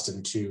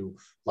accustomed to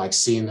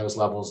seeing those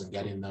levels and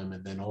getting them,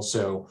 and then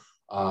also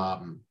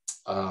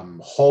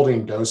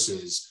holding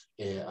doses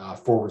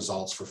for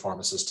results for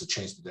pharmacists to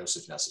change the dose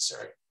if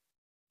necessary.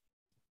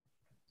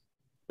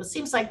 It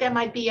seems like that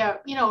might be a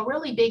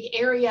really big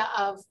area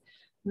of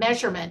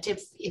measurement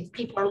if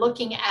people are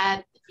looking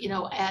at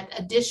at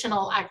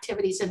additional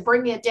activities and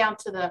bringing it down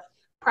to the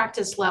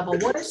practice level.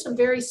 What are some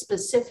very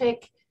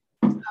specific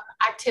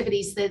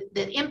activities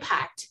that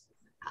impact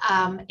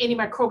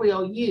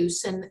antimicrobial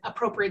use and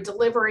appropriate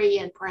delivery,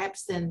 and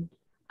perhaps then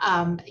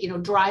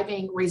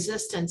driving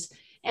resistance?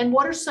 And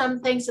what are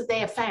some things that they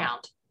have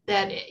found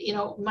that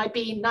might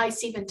be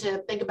nice even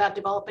to think about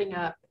developing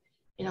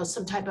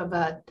some type of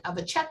a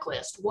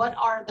checklist? What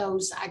are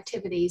those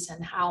activities,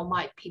 and how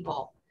might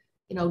people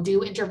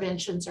do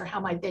interventions, or how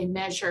might they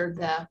measure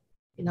the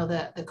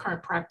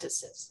current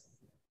practices?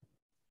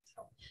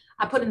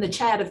 I put in the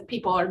chat, if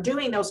people are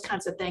doing those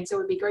kinds of things, it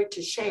would be great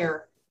to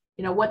share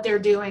what they're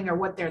doing or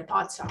what their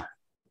thoughts are.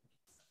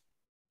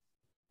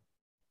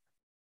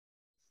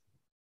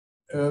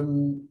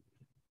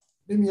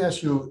 Let me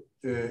ask you,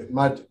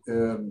 Matt,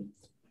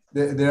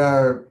 there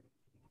are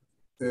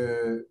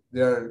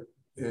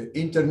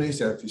internists,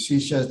 there are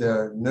physicians, there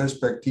are nurse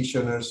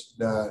practitioners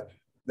that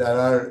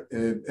are,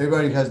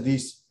 everybody has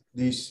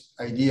this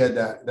idea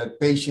that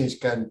patients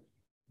can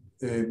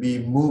be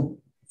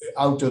moved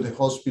out of the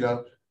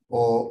hospital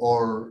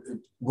or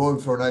going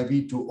from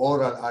IV to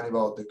oral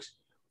antibiotics.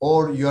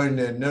 Or you are in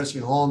a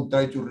nursing home,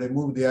 try to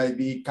remove the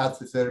IV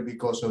catheter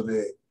because of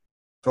the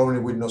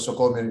problem with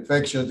nosocomial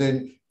infections.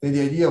 Then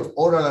the idea of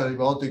oral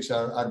antibiotics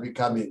are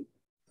becoming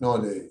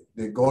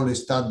the gold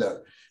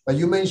standard. But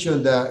you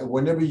mentioned that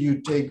whenever you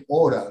take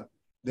oral,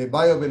 the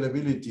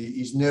bioavailability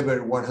is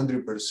never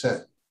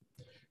 100%.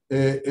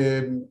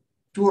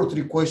 2 or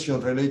 3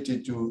 questions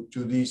related to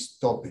this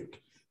topic.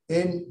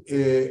 And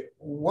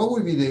what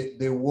would be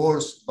the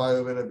worst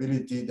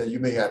bioavailability that you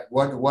may have?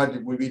 What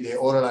would be the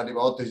oral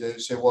antibiotics that you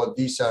say, well,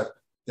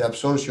 the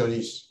absorption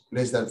is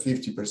less than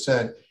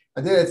 50%?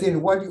 And then I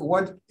think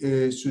what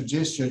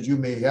suggestions you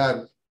may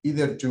have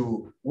either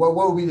to, what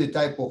would be the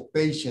type of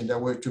patient that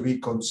were to be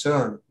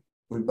concerned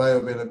with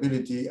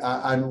bioavailability,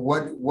 and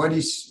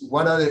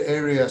what other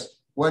areas,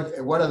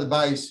 what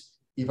advice,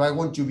 if I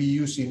want to be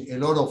using a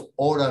lot of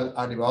oral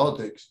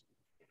antibiotics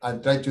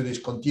and try to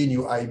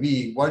discontinue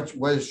IV,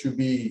 what should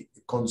be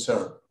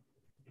concerned?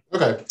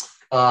 Okay.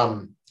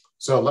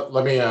 So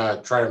let me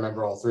try to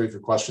remember all 3 of your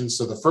questions.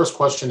 So the first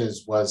question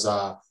was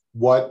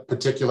what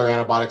particular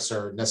antibiotics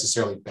are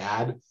necessarily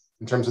bad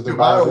in terms of their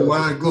bioavailability?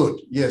 Well,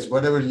 good. Yes,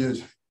 whatever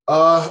you.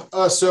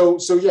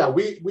 So yeah,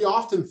 we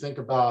often think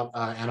about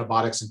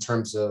antibiotics in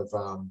terms of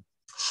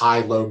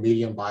high, low,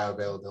 medium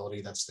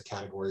bioavailability. That's the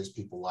categories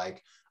people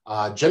like.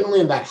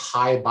 Generally in that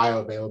high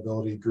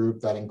bioavailability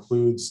group, that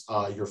includes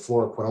your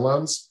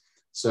fluoroquinolones.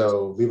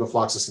 So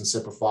levofloxacin,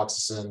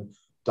 ciprofloxacin,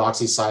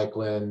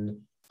 doxycycline,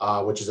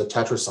 which is a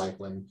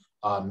tetracycline.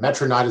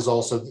 Metronidazole is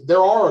also,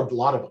 there are a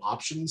lot of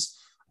options.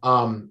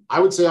 I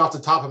would say off the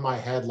top of my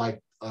head,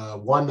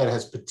 one that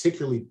has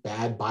particularly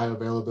bad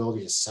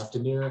bioavailability is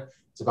ceftonir.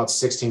 It's about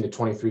 16 to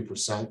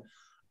 23%.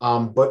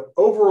 But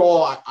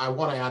overall, I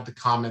want to add the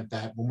comment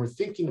that when we're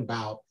thinking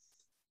about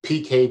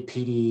PK,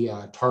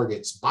 PD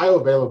targets,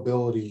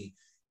 bioavailability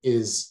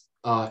is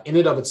in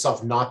and of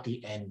itself not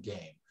the end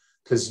game.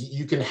 because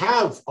you can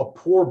have a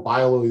poor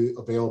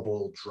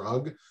bioavailable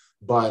drug,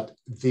 but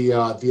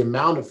the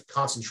amount of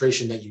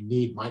concentration that you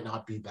need might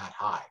not be that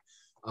high.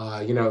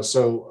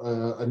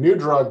 So a new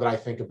drug that I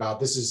think about,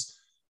 this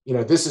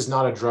is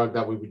not a drug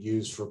that we would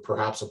use for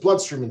perhaps a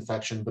bloodstream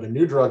infection, but a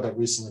new drug that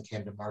recently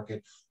came to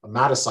market,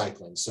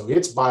 omadacycline. So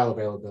its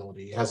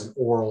bioavailability, it has an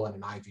oral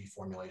and an IV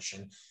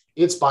formulation.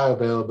 Its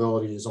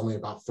bioavailability is only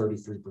about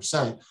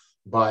 33%,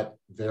 but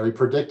very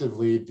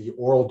predictably, the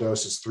oral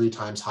dose is 3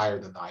 times higher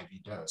than the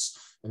IV dose.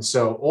 And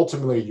so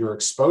ultimately, your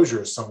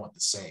exposure is somewhat the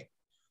same.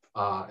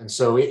 And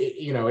so,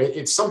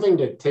 it's something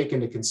to take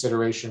into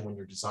consideration when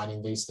you're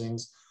designing these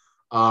things.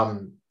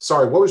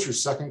 Sorry, what was your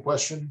second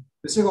question?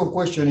 The second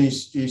question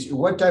is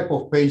what type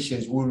of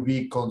patients will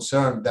be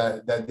concerned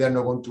that they're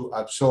not going to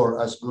absorb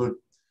as good?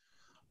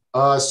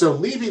 So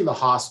leaving the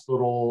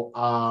hospital,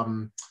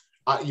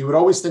 you would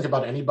always think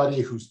about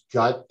anybody whose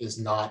gut is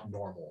not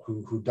normal,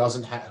 who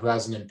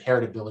has an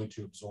impaired ability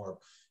to absorb.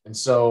 And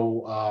so,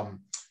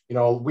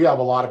 we have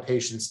a lot of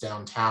patients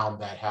downtown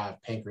that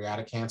have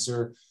pancreatic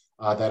cancer,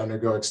 that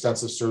undergo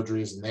extensive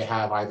surgeries, and they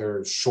have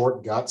either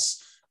short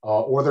guts,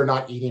 or they're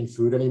not eating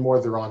food anymore.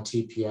 They're on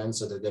TPN,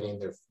 so they're getting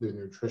their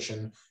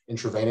nutrition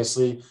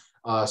intravenously.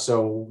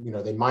 So,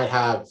 they might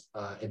have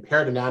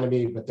impaired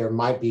anatomy, but there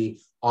might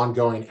be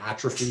ongoing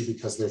atrophy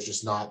because there's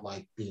just not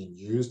being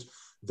used.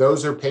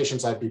 Those are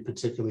patients I'd be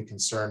particularly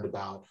concerned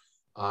about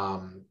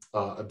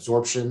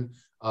absorption.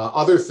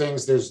 Other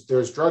things,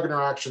 there's drug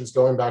interactions,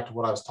 going back to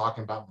what I was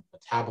talking about with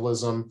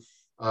metabolism.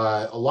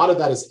 A lot of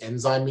that is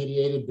enzyme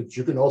mediated, but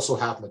you can also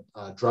have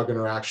drug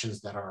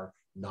interactions that are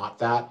not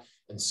that.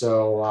 And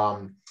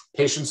so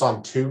patients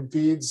on tube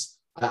feeds,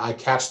 I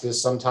catch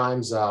this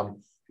sometimes,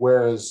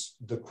 whereas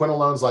the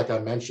quinolones, like I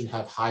mentioned,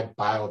 have high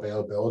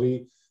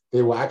bioavailability.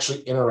 They will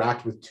actually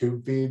interact with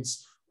tube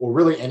feeds, or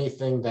really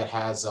anything that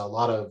has a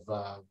lot of,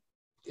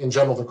 in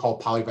general, they're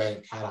called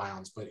polyvalent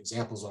cations, but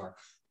examples are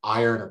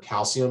iron or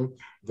calcium.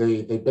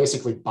 They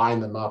basically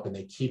bind them up and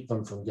they keep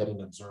them from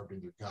getting absorbed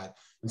in your gut.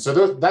 And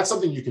so that's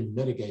something you can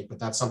mitigate, but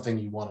that's something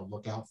you want to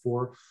look out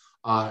for.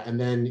 And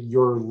then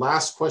your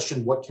last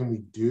question, what can we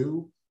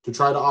do to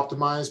try to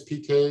optimize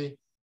PK,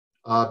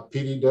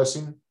 PD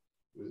dosing?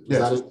 Is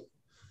that it?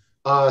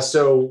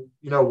 So,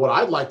 what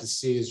I'd like to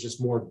see is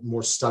just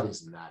more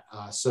studies in that.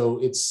 So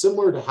it's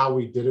similar to how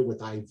we did it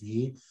with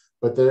IV,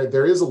 but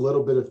there is a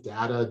little bit of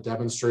data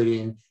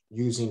demonstrating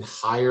using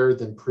higher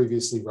than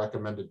previously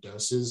recommended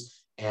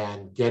doses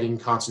and getting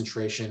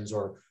concentrations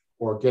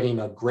or getting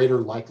a greater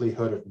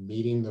likelihood of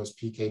meeting those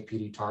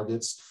PK/PD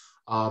targets.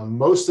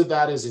 Most of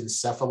that is in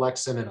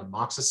cephalexin and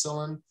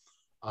amoxicillin.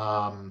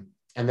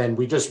 And then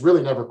we just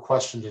really never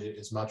questioned it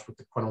as much with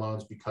the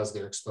quinolones because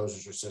their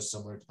exposures are so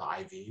similar to the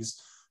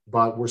IVs.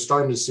 But we're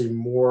starting to see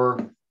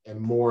more and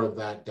more of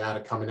that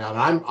data coming out.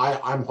 And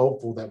I'm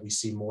hopeful that we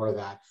see more of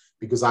that,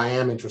 because I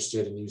am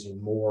interested in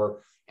using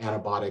more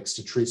antibiotics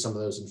to treat some of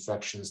those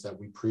infections that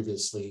we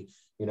previously,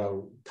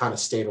 kind of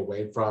stayed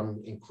away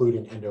from,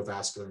 including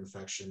endovascular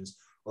infections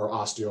or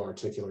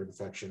osteoarticular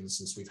infections,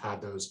 since we've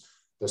had those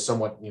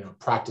somewhat,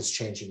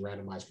 practice-changing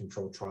randomized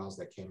controlled trials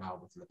that came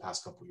out within the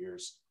past couple of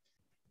years.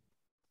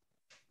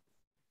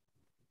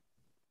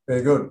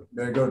 Very good.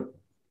 Very good.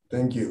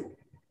 Thank you.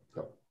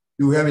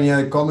 Do we have any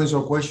other comments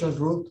or questions,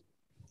 Ruth?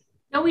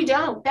 No, we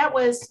don't.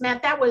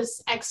 Matt, that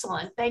was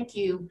excellent. Thank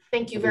you.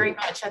 Thank you very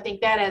much. I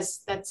think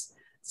that's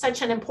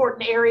such an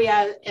important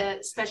area,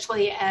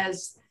 especially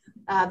as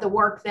the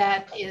work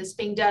that is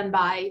being done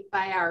by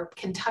our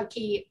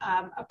Kentucky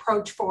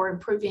approach for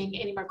improving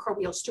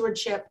antimicrobial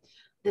stewardship.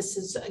 This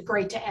is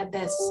great to add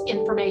this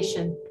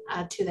information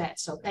to that.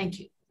 So thank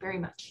you very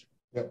much.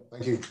 Yep,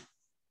 thank you.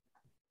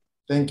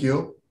 Thank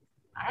you.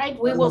 All right,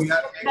 we will see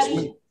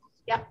everybody.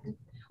 Yep.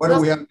 What do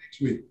we have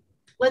next week?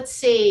 Let's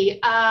see.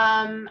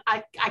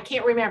 I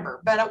can't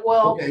remember, but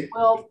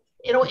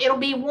it'll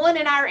be one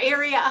in our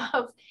area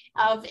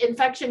of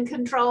infection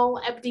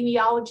control,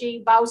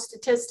 epidemiology,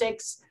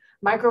 biostatistics,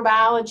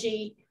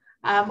 microbiology,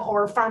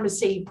 or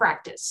pharmacy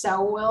practice.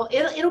 So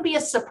it'll be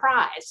a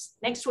surprise.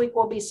 Next week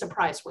will be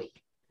surprise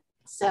week.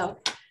 So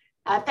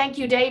thank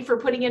you, Dave, for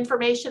putting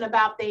information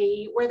about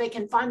where they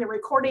can find the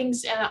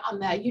recordings on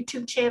the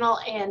YouTube channel,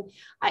 and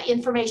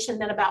information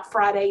then about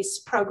Friday's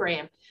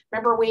program.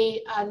 Remember,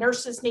 we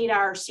nurses need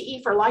our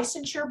CE for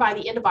licensure by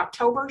the end of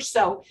October.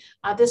 So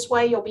this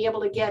way you'll be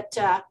able to get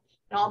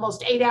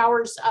almost 8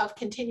 hours of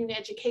continuing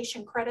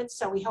education credits.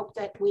 So we hope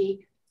that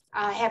we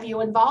have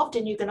you involved,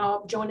 and you can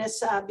all join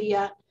us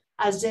via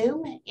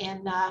Zoom,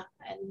 and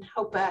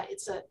hope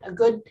it's a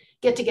good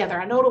get together.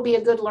 I know it'll be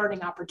a good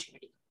learning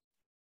opportunity.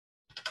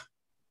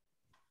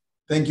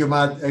 Thank you,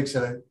 Matt.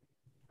 Excellent.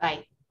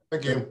 Bye.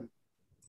 Thank you.